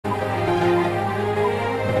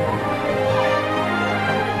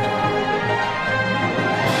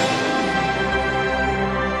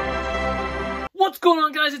What's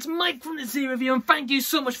going on, guys? It's Mike from the Z Review, and thank you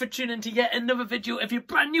so much for tuning in to yet another video. If you're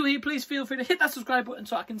brand new here, please feel free to hit that subscribe button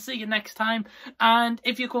so I can see you next time. And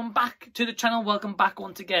if you come back to the channel, welcome back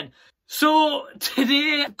once again. So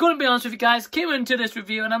today, I'm going to be honest with you guys, came into this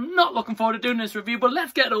review and I'm not looking forward to doing this review, but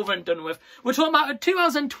let's get it over and done with. We're talking about a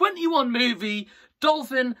 2021 movie,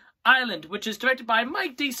 Dolphin Island, which is directed by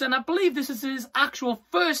Mike Desaray. I believe this is his actual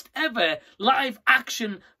first ever live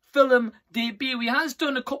action film debut. He has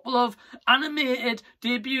done a couple of animated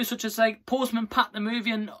debuts, such as like Postman Pat the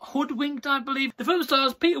movie and Hoodwinked, I believe. The film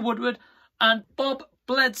stars Peter Woodward and Bob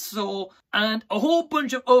Bledsoe and a whole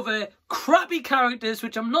bunch of other crappy characters,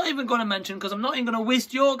 which I'm not even going to mention because I'm not even going to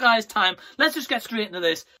waste your guys' time. Let's just get straight into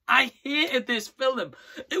this. I hated this film.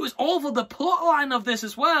 It was awful. The plot line of this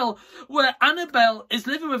as well, where Annabelle is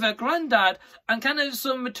living with her granddad and kind of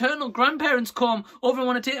some maternal grandparents come over and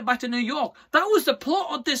want to take her back to New York. That was the plot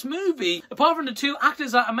of this movie, apart from the two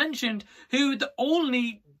actors that I mentioned, who the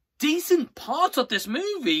only decent part of this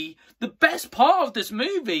movie, the best part of this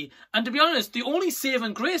movie, and to be honest, the only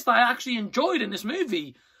saving grace that I actually enjoyed in this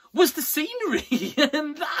movie was the scenery.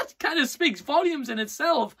 And that kind of speaks volumes in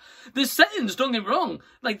itself. The settings, don't get me wrong,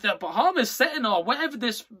 like the Bahamas setting or wherever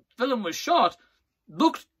this film was shot,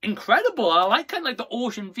 looked incredible. I like kind of like the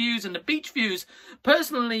ocean views and the beach views.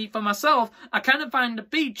 Personally, for myself, I kind of find the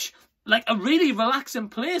beach like a really relaxing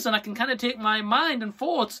place, and I can kind of take my mind and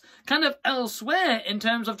thoughts kind of elsewhere in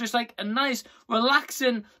terms of just like a nice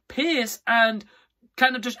relaxing pace, and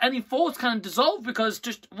kind of just any thoughts kind of dissolve because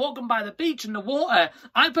just walking by the beach and the water.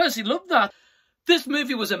 I personally love that. This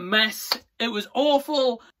movie was a mess. It was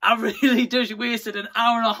awful. I really just wasted an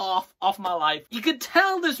hour and a half off my life. You could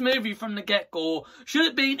tell this movie from the get-go should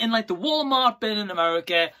have been in like the Walmart bin in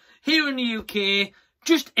America. Here in the UK,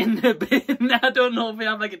 just in the bin. I don't know if we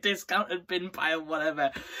have like a discounted bin pile, whatever.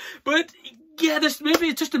 But yeah, this movie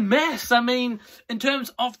is just a mess. I mean, in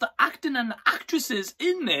terms of the acting and the actresses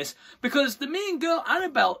in this, because the main girl,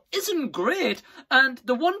 Annabelle, isn't great. And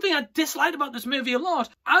the one thing I disliked about this movie a lot,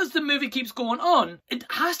 as the movie keeps going on, it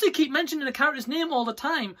has to keep mentioning the character's name all the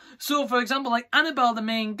time. So, for example, like Annabelle, the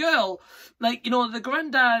main girl, like, you know, the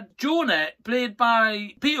granddad, Jonah, played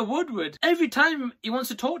by Peter Woodward, every time he wants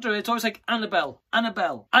to talk to her, it's always like, Annabelle,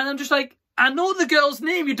 Annabelle. And I'm just like, I know the girl's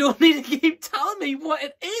name, you don't need to keep telling me what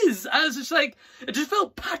it is. I was just like, it just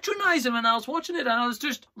felt patronising when I was watching it, and I was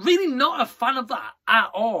just really not a fan of that at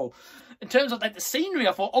all. In terms of like the scenery,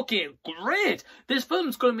 I thought, okay, great. This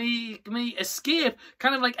film's going to make me escape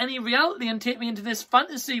kind of like any reality and take me into this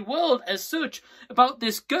fantasy world as such about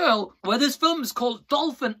this girl, where this film is called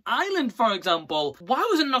Dolphin Island, for example. Why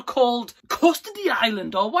was it not called Custody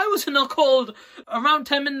Island? Or why was it not called Around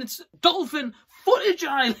 10 Minutes Dolphin Footage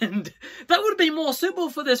Island? That would be more suitable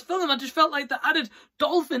for this film. I just felt like they added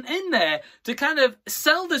dolphin in there to kind of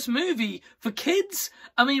sell this movie for kids.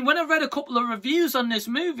 I mean, when I read a couple of reviews on this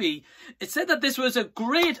movie, it said that this was a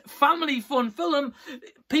great family fun film.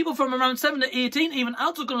 People from around 7 to 18, even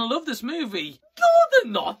adults, are going to love this movie. No,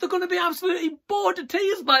 they're not. They're going to be absolutely bored to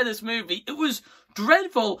tears by this movie. It was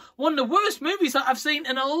dreadful. One of the worst movies that I've seen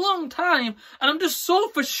in a long time, and I'm just so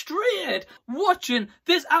frustrated watching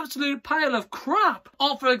this absolute pile of crap.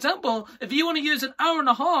 Or, for example, if you want to use an hour and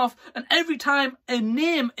a half, and every time a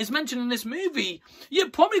name is mentioned in this movie, you're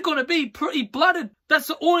probably going to be pretty bladdered. That's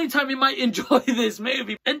the only time you might enjoy this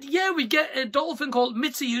movie. And yeah, we get a dolphin called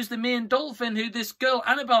Mitzy, who's the main dolphin, who this girl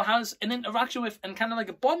Annabelle has an interaction with and kind of like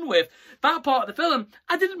a bond with. That part of the film,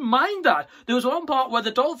 I didn't mind that. There was one part where the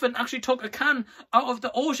dolphin actually took a can out of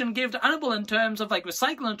the ocean, gave to Annabelle in terms of like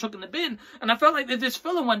recycling and chucking the bin. And I felt like that this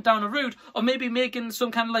film went down a route of maybe making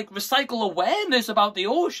some kind of like recycle awareness about the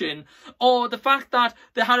ocean, or the fact that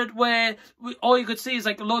they had it where all you could see is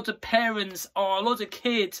like loads of parents or loads of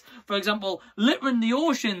kids, for example, littering the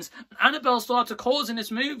oceans. Annabelle starts to cause in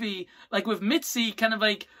this movie, like with Mitzy, kind of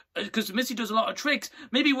like, because Mitzy does a lot of tricks,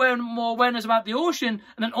 maybe wearing more awareness about the ocean,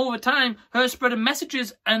 and then over time, her spreading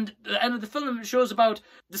messages, and at the end of the film, it shows about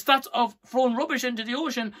the stats of throwing rubbish into the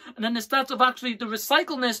ocean, and then the stats of actually the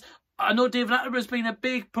recycleness. I know David Attenborough's been a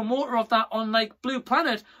big promoter of that on like Blue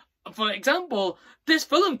Planet. For example, this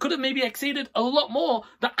film could have maybe exceeded a lot more.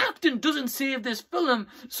 The acting doesn't save this film.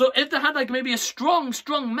 So if they had like maybe a strong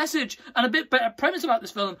message and a bit better premise about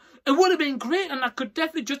this film, it would have been great, and that could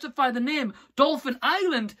definitely justify the name Dolphin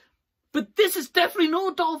Island. But this is definitely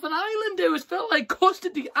no Dolphin Island. It felt like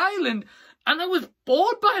Custody Island, and I was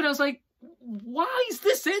bored by it. I was like, why is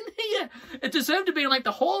this in here? It deserved to be like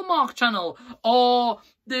the Hallmark Channel or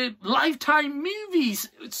the Lifetime movies,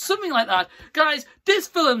 something like that. Guys, this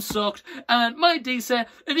film sucked, and my Desaray,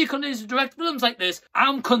 if he continues to direct films like this,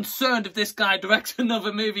 I'm concerned if this guy directs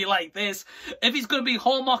another movie like this. If he's going to be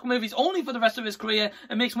Hallmark movies only for the rest of his career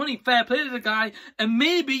and makes money, fair play to the guy, and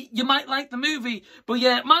maybe you might like the movie. But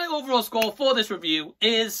yeah, my overall score for this review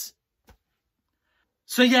is...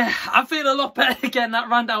 So yeah, I feel a lot better getting that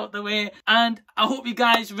rant out of the way, and I hope you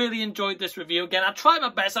guys really enjoyed this review. Again, I tried my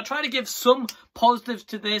best. I tried to give some positives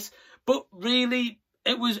to this, but really,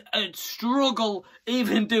 it was a struggle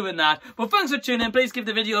even doing that. But thanks for tuning in. Please give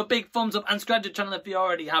the video a big thumbs up and subscribe to the channel if you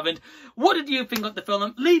already haven't. What did you think of the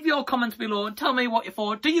film? Leave your comments below and tell me what you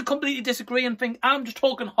thought. Do you completely disagree and think I'm just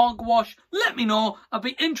talking hogwash? Let me know. I'll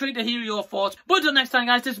be intrigued to hear your thoughts. But until next time,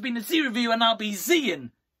 guys, this has been the Z Review, and I'll be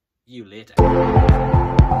seeing you later.